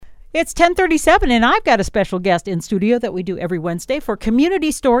It's 10:37, and I've got a special guest in studio that we do every Wednesday for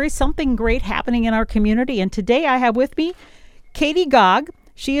Community Stories, something great happening in our community. And today I have with me Katie Gag.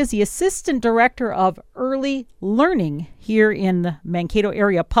 She is the Assistant Director of Early Learning here in the Mankato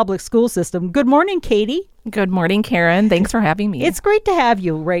Area Public School System. Good morning, Katie. Good morning, Karen. Thanks for having me. It's great to have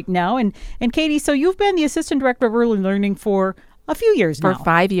you right now. And Katie, so you've been the Assistant Director of Early Learning for a few years now. For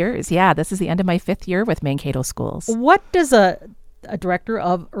 5 years, yeah. This is the end of my 5th year with Mankato Schools. What does a director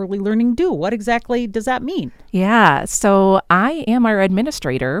of early learning do? What exactly does that mean? Yeah, so I am our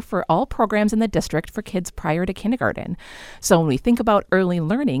administrator for all programs in the district for kids prior to kindergarten. So when we think about early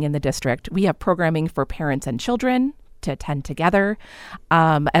learning in the district, we have programming for parents and children to attend together,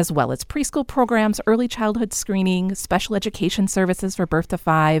 as well as preschool programs, early childhood screening, special education services for birth to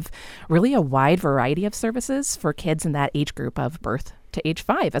 5, really a wide variety of services for kids in that age group of birth to age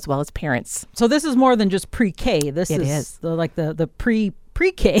 5, as well as parents. So this is more than just pre-K. This is the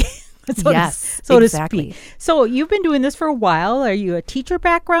pre-K. So exactly. To speak. So you've been doing this for a while. Are you a teacher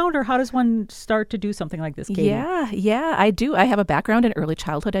background, or how does one start to do something like this, Katie? Yeah, I do. I have a background in early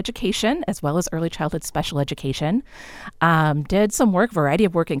childhood education as well as early childhood special education. Did some variety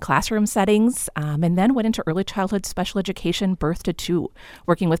of work in classroom settings, and then went into early childhood special education birth to 2,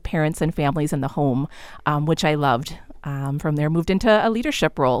 working with parents and families in the home, which I loved. From there, moved into a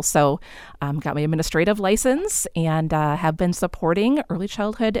leadership role. So got my administrative license and have been supporting early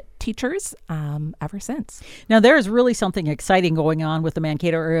childhood teachers ever since. Now, there is really something exciting going on with the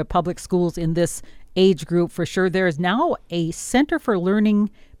Mankato Area Public Schools in this age group for sure. There is now a Center for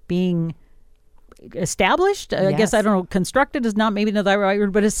Learning being established. Yes. I guess, I don't know, constructed is not maybe not the right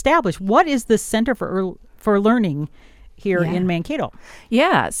word, but established. What is the Center for Learning here in Mankato?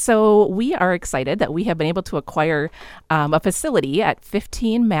 Yeah, so we are excited that we have been able to acquire a facility at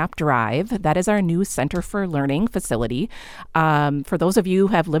 15 Map Drive. That is our new Center for Learning facility. For those of you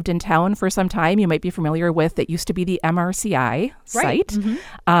who have lived in town for some time, you might be familiar with, it used to be the MRCI site.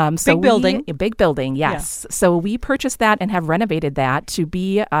 Mm-hmm. Big building, yes. Yeah. So we purchased that and have renovated that to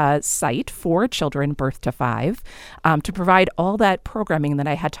be a site for children birth to 5, to provide all that programming that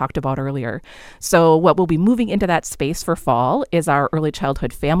I had talked about earlier. So what we'll be moving into that space for fall is our early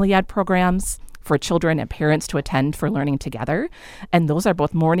childhood family ed programs for children and parents to attend for learning together. And those are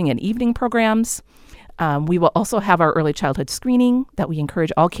both morning and evening programs. We will also have our early childhood screening that we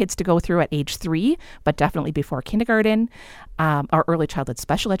encourage all kids to go through at age 3, but definitely before kindergarten. Our early childhood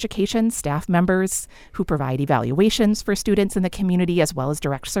special education staff members who provide evaluations for students in the community, as well as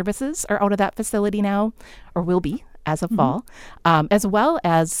direct services, are out of that facility now, or will be as of fall, as well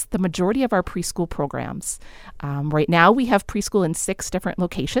as the majority of our preschool programs. Right now, we have preschool in 6 different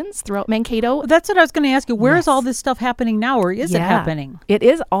locations throughout Mankato. That's what I was going to ask you. Where is all this stuff happening now, or is it happening? It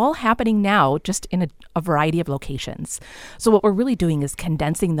is all happening now, just in a variety of locations. So what we're really doing is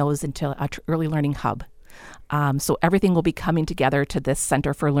condensing those into an early learning hub. So everything will be coming together to this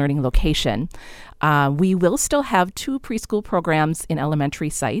Center for Learning location. We will still have 2 preschool programs in elementary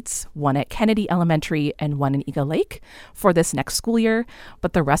sites, one at Kennedy Elementary and one in Eagle Lake for this next school year,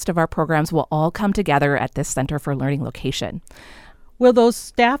 but the rest of our programs will all come together at this Center for Learning location. Will those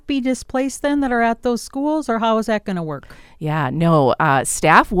staff be displaced then that are at those schools, or how is that going to work? Yeah, no,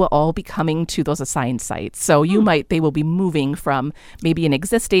 staff will all be coming to those assigned sites. So they will be moving from maybe an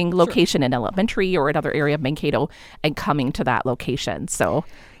existing location in elementary or another area of Mankato and coming to that location. So,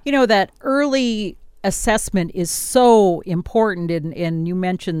 that early assessment is so important, and you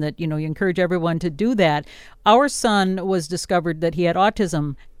mentioned that, you encourage everyone to do that. Our son was discovered that he had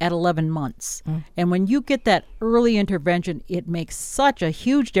autism at 11 months. And when you get that early intervention, it makes such a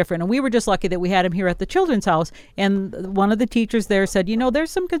huge difference. And we were just lucky that we had him here at the Children's House. And one of the teachers there said, there's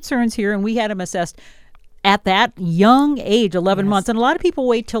some concerns here. And we had him assessed at that young age, 11 months. And a lot of people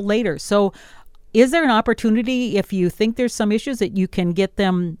wait till later. So is there an opportunity, if you think there's some issues, that you can get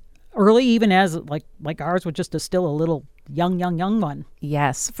them early, even as like ours was just still a little young one?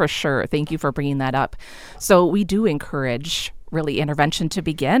 Yes, for sure. Thank you for bringing that up. So we do encourage really intervention to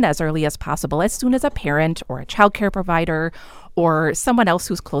begin as early as possible, as soon as a parent or a child care provider or someone else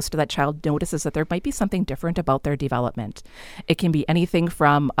who's close to that child notices that there might be something different about their development. It can be anything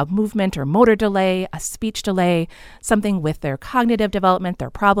from a movement or motor delay, a speech delay, something with their cognitive development, their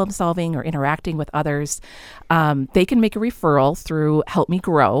problem solving or interacting with others. They can make a referral through Help Me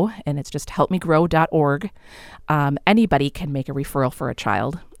Grow, and it's just helpmegrow.org. Anybody can make a referral for a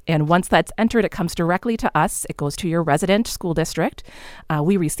child. And once that's entered, it comes directly to us. It goes to your resident school district.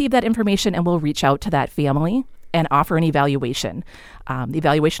 We receive that information and we'll reach out to that family and offer an evaluation. The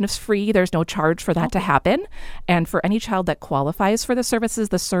evaluation is free. There's no charge for that to happen. And for any child that qualifies for the service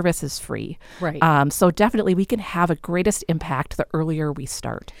is free. Right. So definitely we can have a greatest impact the earlier we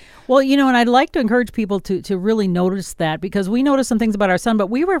start. Well, and I'd like to encourage people to really notice that, because we noticed some things about our son, but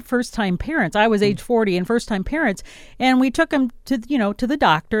we were first-time parents. I was age 40 and first-time parents, and we took him to the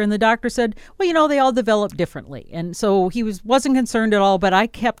doctor, and the doctor said, well, they all develop differently. And so he wasn't concerned at all, but I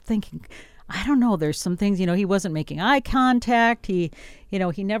kept thinking, I don't know, there's some things, he wasn't making eye contact. He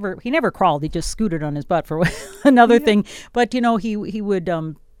never crawled. He just scooted on his butt for another thing. But, he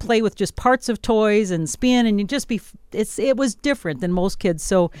would play with just parts of toys and spin, and it was different than most kids.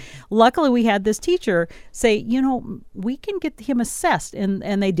 So luckily we had this teacher say, we can get him assessed, and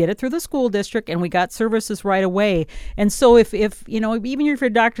they did it through the school district, and we got services right away. And so if even if your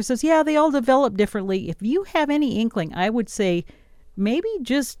doctor says, yeah, they all develop differently, if you have any inkling, I would say maybe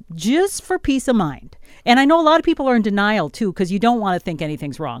just for peace of mind. And I know a lot of people are in denial too, because you don't want to think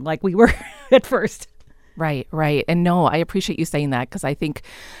anything's wrong, like we were at first. Right. And no, I appreciate you saying that, because I think,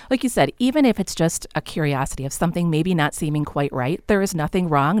 like you said, even if it's just a curiosity of something maybe not seeming quite right, there is nothing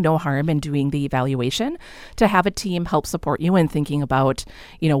wrong, no harm in doing the evaluation, to have a team help support you in thinking about,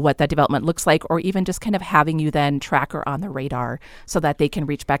 what that development looks like, or even just kind of having you then track her on the radar so that they can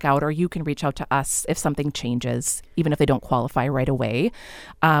reach back out, or you can reach out to us if something changes, even if they don't qualify right away.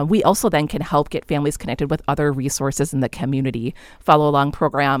 We also then can help get families connected with other resources in the community, follow along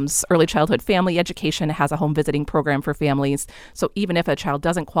programs. Early childhood family education has a home visiting program for families. So even if a child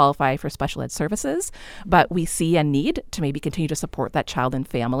doesn't qualify for special ed services, but we see a need to maybe continue to support that child and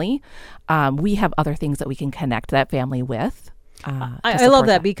family, we have other things that we can connect that family with. I love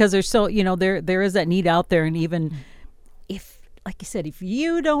that, because there's there is that need out there. And even if, like you said, if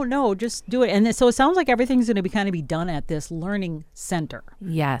you don't know, just do it. And so it sounds like everything's going to be done at this learning center.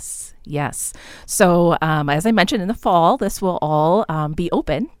 Yes. So as I mentioned, in the fall, this will all be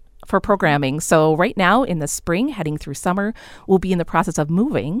open for programming. So right now in the spring, heading through summer, we'll be in the process of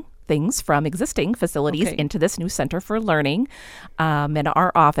moving things from existing facilities into this new Center for Learning. And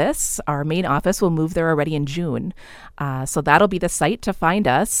our main office will move there already in June. So that'll be the site to find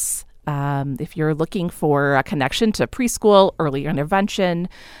us. If you're looking for a connection to preschool, early intervention,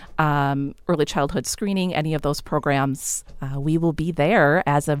 early childhood screening, any of those programs, we will be there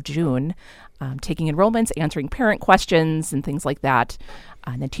as of June, taking enrollments, answering parent questions and things like that.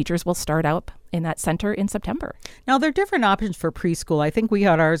 And then teachers will start out in that center in September. Now, there are different options for preschool. I think we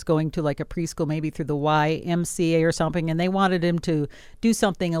had ours going to like a preschool maybe through the YMCA or something, and they wanted him to do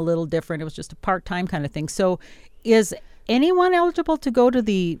something a little different. It was just a part-time kind of thing. So is anyone eligible to go to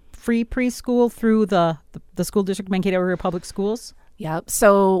the free preschool through the school district, Mankato Area Public Schools? Yeah.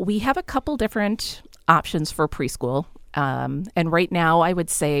 So we have a couple different options for preschool. And right now, I would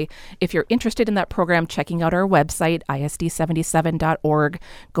say if you're interested in that program, checking out our website, isd77.org,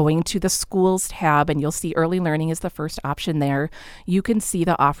 going to the schools tab, and you'll see early learning is the first option there. You can see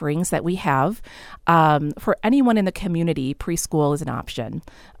the offerings that we have. For anyone in the community, preschool is an option.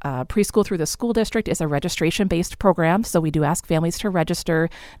 Preschool through the school district is a registration-based program, so we do ask families to register.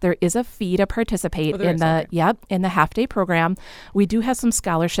 There is a fee to participate in the half-day program. We do have some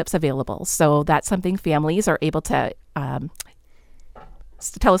scholarships available, so that's something families are able to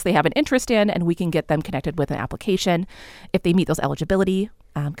tell us they have an interest in, and we can get them connected with an application. If they meet those eligibility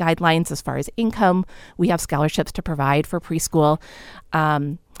guidelines as far as income, we have scholarships to provide for preschool.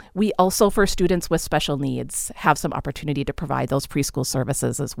 We also, for students with special needs, have some opportunity to provide those preschool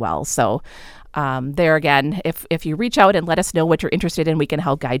services as well. So there again, if you reach out and let us know what you're interested in, we can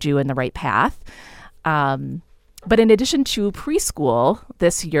help guide you in the right path. But in addition to preschool,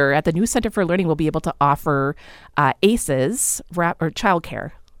 this year at the new Center for Learning, we'll be able to offer ACEs or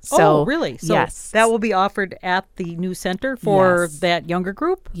childcare. So, really? So yes. That will be offered at the new center for that younger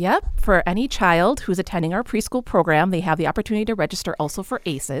group? Yep. For any child who's attending our preschool program, they have the opportunity to register also for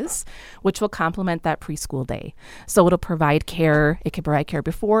ACEs, which will complement that preschool day. So it'll provide care. It can provide care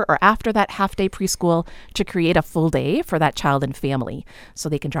before or after that half-day preschool to create a full day for that child and family. So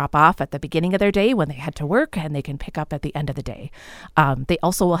they can drop off at the beginning of their day when they head to work, and they can pick up at the end of the day. They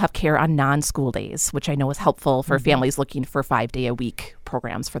also will have care on non-school days, which I know is helpful for families looking for 5-day-a-week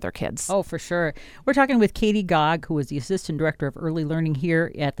programs for their kids. Oh, for sure. We're talking with Katie Gag, who is the Assistant Director of Early Learning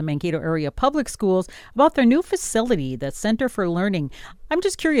here at the Mankato Area Public Schools, about their new facility, the Center for Learning. I'm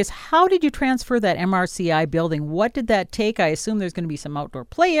just curious, how did you transfer that MRCI building? What did that take? I assume there's going to be some outdoor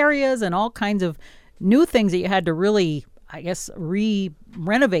play areas and all kinds of new things that you had to really, I guess,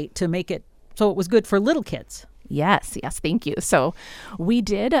 renovate to make it so it was good for little kids. Yes, thank you. So we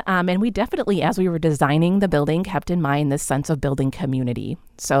did, and we definitely, as we were designing the building, kept in mind this sense of building community.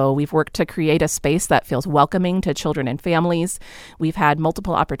 So we've worked to create a space that feels welcoming to children and families. We've had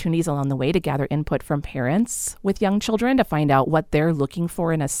multiple opportunities along the way to gather input from parents with young children to find out what they're looking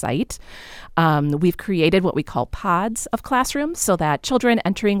for in a site. We've created what we call pods of classrooms so that children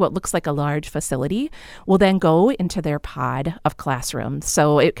entering what looks like a large facility will then go into their pod of classrooms.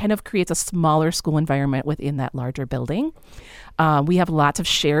 So it kind of creates a smaller school environment within that larger building. We have lots of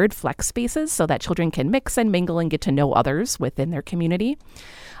shared flex spaces so that children can mix and mingle and get to know others within their community.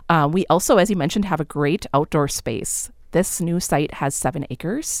 We also, as you mentioned, have a great outdoor space. This new site has 7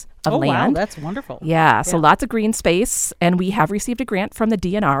 acres of land. Wow, that's wonderful. Yeah, so lots of green space. And we have received a grant from the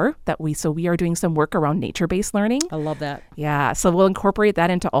DNR so we are doing some work around nature-based learning. I love that. Yeah, so we'll incorporate that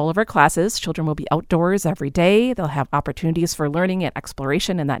into all of our classes. Children will be outdoors every day. They'll have opportunities for learning and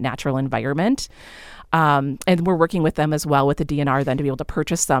exploration in that natural environment. And we're working with them as well with the DNR then to be able to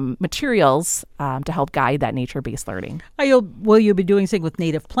purchase some materials to help guide that nature-based learning. Will you be doing things with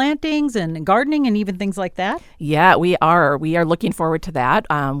native plantings and gardening and even things like that? Yeah, we are. We are looking forward to that.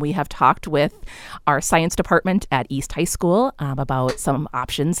 We have talked with our science department at East High School about some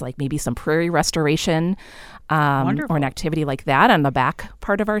options like maybe some prairie restoration or an activity like that on the back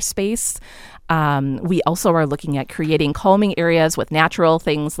part of our space. We also are looking at creating calming areas with natural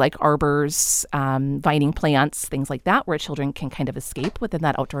things like arbors, vining plants, things like that, where children can kind of escape within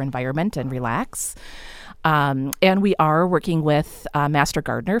that outdoor environment and relax. And we are working with a master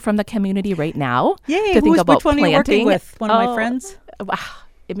gardener from the community right now. Yay! To think about which one planting. are you working with? One of my friends?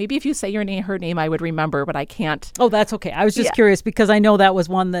 Maybe if you say her name, I would remember, but I can't. Oh, that's okay. I was just curious because I know that was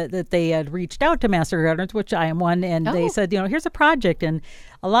one that they had reached out to Master Gardeners, which I am one, and they said, here's a project. And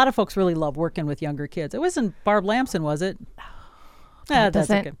a lot of folks really love working with younger kids. It wasn't Barb Lamson, was it?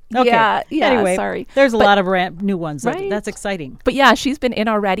 That's okay. Yeah, anyway, sorry. There's a lot of new ones. Right? That's exciting. But yeah, she's been in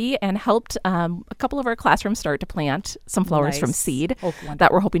already and helped a couple of our classrooms start to plant some flowers from seed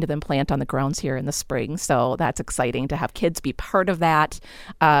that we're hoping to then plant on the grounds here in the spring. So that's exciting to have kids be part of that.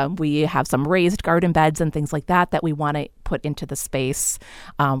 We have some raised garden beds and things like that we want to put into the space.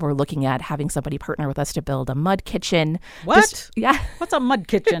 We're looking at having somebody partner with us to build a mud kitchen. What? Yeah. What's a mud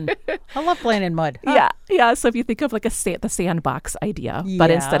kitchen? I love playing in mud. Huh? Yeah. So if you think of like the sandbox idea, but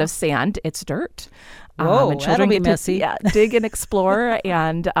instead of sand, it's dirt. Whoa, and children that'll be get messy. To dig and explore.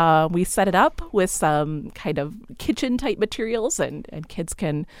 And we set it up with some kind of kitchen type materials, and kids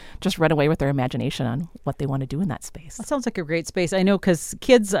can just run away with their imagination on what they want to do in that space. That sounds like a great space. I know because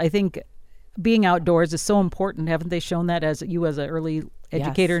kids, I think, being outdoors is so important. Haven't they shown that as an early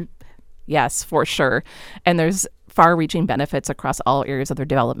educator? Yes, for sure. And there's far-reaching benefits across all areas of their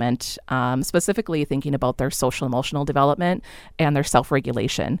development, specifically thinking about their social emotional development and their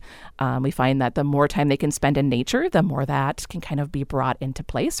self-regulation. We find that the more time they can spend in nature, the more that can kind of be brought into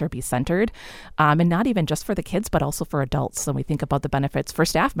place or be centered. And not even just for the kids, but also for adults. So we think about the benefits for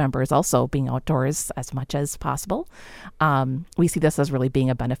staff members also being outdoors as much as possible. We see this as really being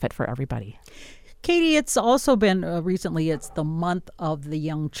a benefit for everybody. Katie, it's also been recently, it's the month of the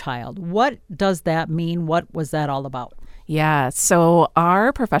young child. What does that mean? What was that all about? Yeah, so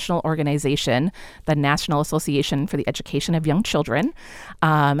our professional organization, the National Association for the Education of Young Children,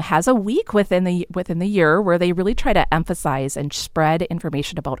 has a week within the year where they really try to emphasize and spread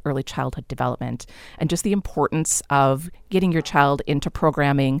information about early childhood development and just the importance of getting your child into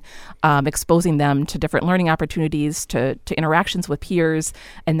programming, exposing them to different learning opportunities, to interactions with peers,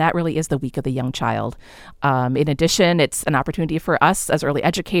 and that really is the week of the young child. In addition, it's an opportunity for us as early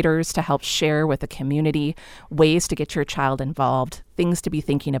educators to help share with the community ways to get your child involved, things to be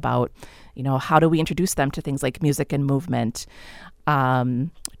thinking about. How do we introduce them to things like music and movement,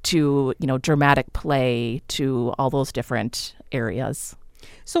 to dramatic play, to all those different areas.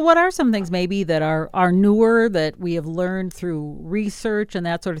 So what are some things maybe that are newer that we have learned through research and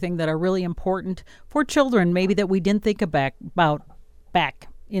that sort of thing that are really important for children, maybe that we didn't think about back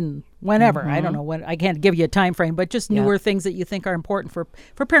in whenever? Mm-hmm. I don't know when. I can't give you a time frame, but just newer things that you think are important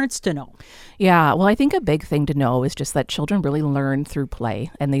for parents to know. Yeah, well, I think a big thing to know is just that children really learn through play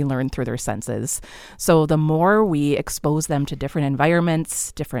and they learn through their senses. So the more we expose them to different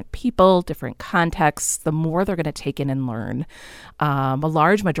environments, different people, different contexts, the more they're going to take in and learn. A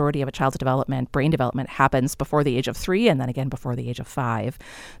large majority of a child's brain development happens before the age of 3 and then again before the age of 5.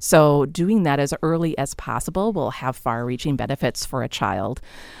 So doing that as early as possible will have far-reaching benefits for a child.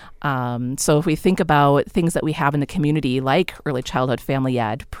 So if we think about things that we have in the community, like early childhood family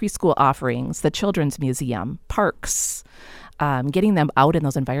ed, preschool offerings, the children's museum, parks, getting them out in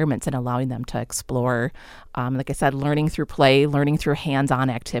those environments and allowing them to explore, like I said, learning through play, learning through hands-on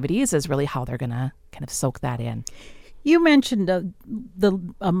activities is really how they're going to kind of soak that in. You mentioned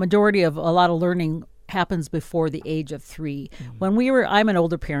a majority of a lot of learning happens before the age of 3. I'm an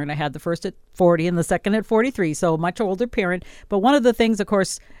older parent. I had the first at 40 and the second at 43, so much older parent. But one of the things, of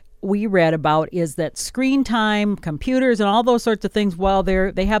course, we read about is that screen time, computers, and all those sorts of things, while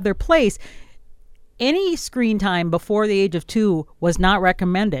they have their place, any screen time before the age of 2 was not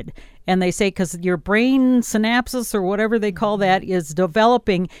recommended. And they say because your brain synapses or whatever they call that is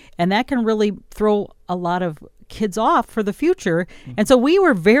developing, and that can really throw a lot of kids off for the future. And so we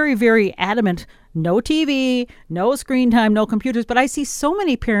were very, very adamant, no TV, no screen time, no computers. But I see so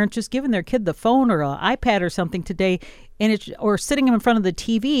many parents just giving their kid the phone or an iPad or something today, or sitting in front of the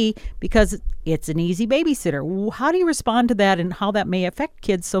TV because it's an easy babysitter. How do you respond to that and how that may affect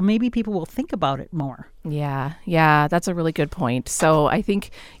kids so maybe people will think about it more? Yeah, that's a really good point. So I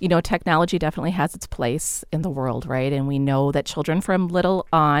think, technology definitely has its place in the world, right? And we know that children from little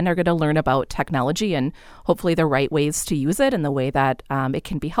on are going to learn about technology and hopefully the right ways to use it and the way that it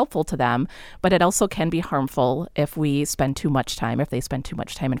can be helpful to them. But it also can be harmful if they spend too much time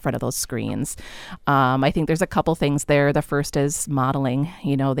in front of those screens. I think there's a couple things there. The first is modeling.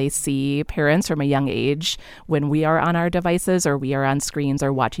 They see parents from a young age when we are on our devices or we are on screens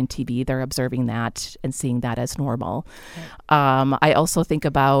or watching TV, they're observing that and seeing that as normal. Okay. I also think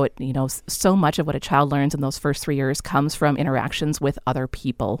about, so much of what a child learns in those first 3 years comes from interactions with other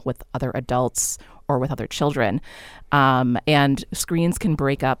people, with other adults, or with other children. And screens can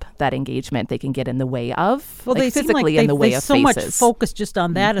break up that engagement. They can get in the way of, they physically in the way of so faces. Much focus just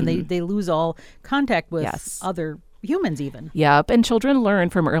on that, and they lose all contact with other humans even. Yep, and children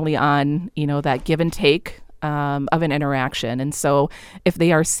learn from early on, that give and take of an interaction. And so if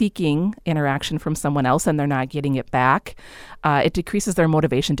they are seeking interaction from someone else and they're not getting it back, it decreases their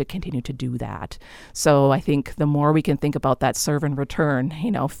motivation to continue to do that. So I think the more we can think about that serve and return,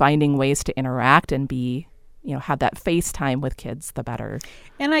 finding ways to interact and be, have that face time with kids, the better.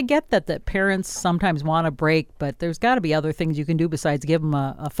 And I get that parents sometimes want a break, but there's got to be other things you can do besides give them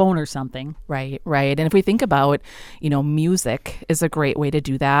a phone or something. Right. And if we think about, music is a great way to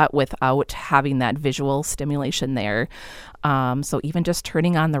do that without having that visual stimulation there. So even just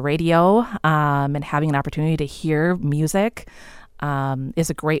turning on the radio and having an opportunity to hear music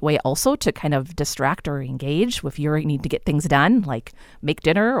is a great way also to kind of distract or engage if you need to get things done, like make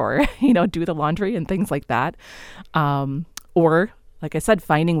dinner or, do the laundry and things like that. Or, like I said,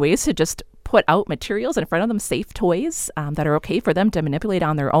 finding ways to just put out materials in front of them, safe toys that are okay for them to manipulate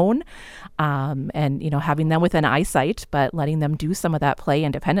on their own, and, having them within eyesight, but letting them do some of that play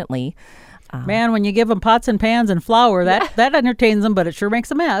independently. Man, when you give them pots and pans and flour, that entertains them, but it sure makes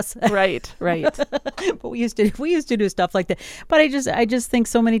a mess. Right. But we used to do stuff like that. But I just think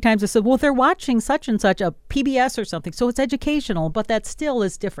so many times I said, well, they're watching such and such a PBS or something, so it's educational, but that still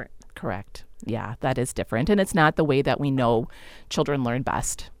is different. Correct. Yeah, that is different, and it's not the way that we know children learn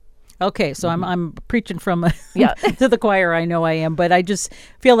best. Okay, so I'm preaching from to the choir. I know I am, but I just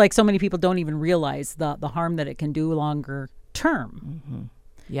feel like so many people don't even realize the harm that it can do longer term. Mm-hmm.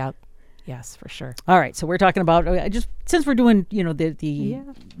 Yep. Yes, for sure. All right, so we're talking about just since we're doing the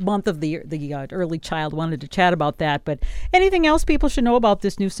month of the early child, wanted to chat about that. But anything else people should know about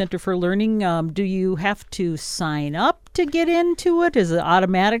this new Center for Learning? Do you have to sign up to get into it? Is it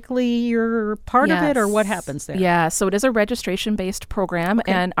automatically you're part of it, or what happens there? Yeah, so it is a registration-based program,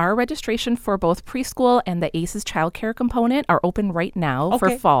 and our registration for both preschool and the ACES childcare component are open right now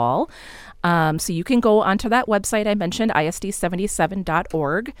for fall. So you can go onto that website I mentioned,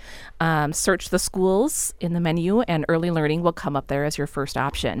 isd77.org, search the schools in the menu, and early learning will come up there as your first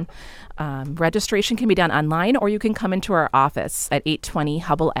option. Registration can be done online, or you can come into our office at 820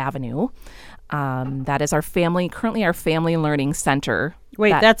 Hubble Avenue. That is currently our Family Learning Center.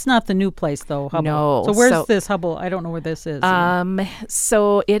 Wait, that's not the new place, though, Hubble. No. So where's this Hubble? I don't know where this is.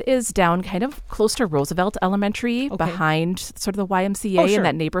 So it is down kind of close to Roosevelt Elementary, behind sort of the YMCA in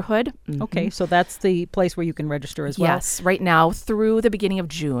that neighborhood. Mm-hmm. Okay, so that's the place where you can register as well. Yes, right now through the beginning of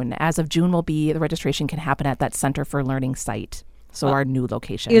June. As of June the registration can happen at that Center for Learning site. So our new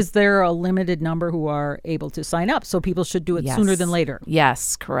location. Is there a limited number who are able to sign up? So people should do it sooner than later.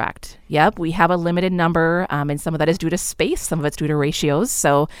 Yes, correct. Yep, we have a limited number, and some of that is due to space. Some of it's due to ratios.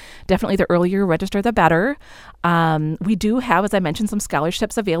 So definitely the earlier you register, the better. We do have, as I mentioned, some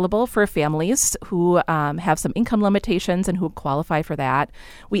scholarships available for families who have some income limitations and who qualify for that.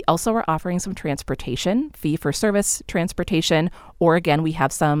 We also are offering some transportation, fee-for-service transportation, or again, we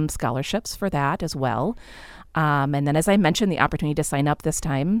have some scholarships for that as well. And then, as I mentioned, the opportunity to sign up this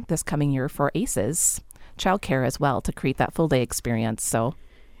coming year for ACES childcare as well to create that full day experience. So,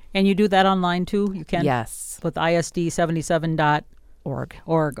 and you do that online too? You can? Yes. With isd77.org.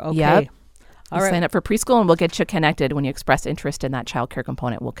 Okay. Yep. All right. Sign up for preschool, and we'll get you connected. When you express interest in that child care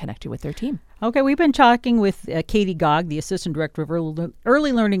component, we'll connect you with their team. Okay, we've been talking with Katie Gag, the Assistant Director of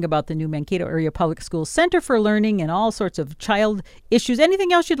Early Learning, about the new Mankato Area Public Schools Center for Learning and all sorts of child issues.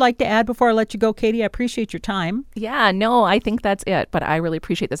 Anything else you'd like to add before I let you go, Katie? I appreciate your time. Yeah, no, I think that's it. But I really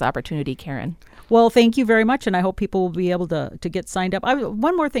appreciate this opportunity, Karen. Well, thank you very much, and I hope people will be able to get signed up.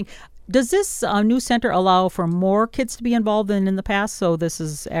 One more thing. Does this new center allow for more kids to be involved than in the past? So this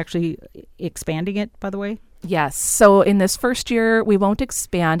is actually expanding it, by the way? Yes. So in this first year, we won't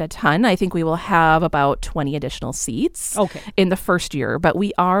expand a ton. I think we will have about 20 additional seats in the first year. But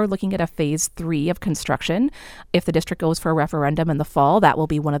we are looking at a phase 3 of construction. If the district goes for a referendum in the fall, that will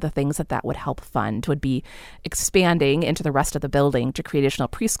be one of the things that would help fund, would be expanding into the rest of the building to create additional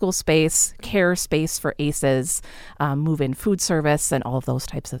preschool space, care space for ACEs, move-in food service, and all of those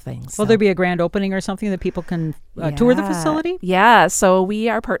types of things. Will there be a grand opening or something that people can tour the facility? Yeah. So we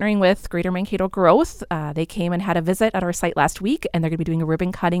are partnering with Greater Mankato Growth. They came and had a visit at our site last week, and they're going to be doing a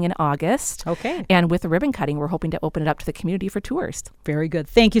ribbon cutting in August. Okay. And with the ribbon cutting, we're hoping to open it up to the community for tours. Very good.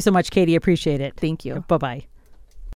 Thank you so much, Katie. Appreciate it. Thank you. Bye-bye.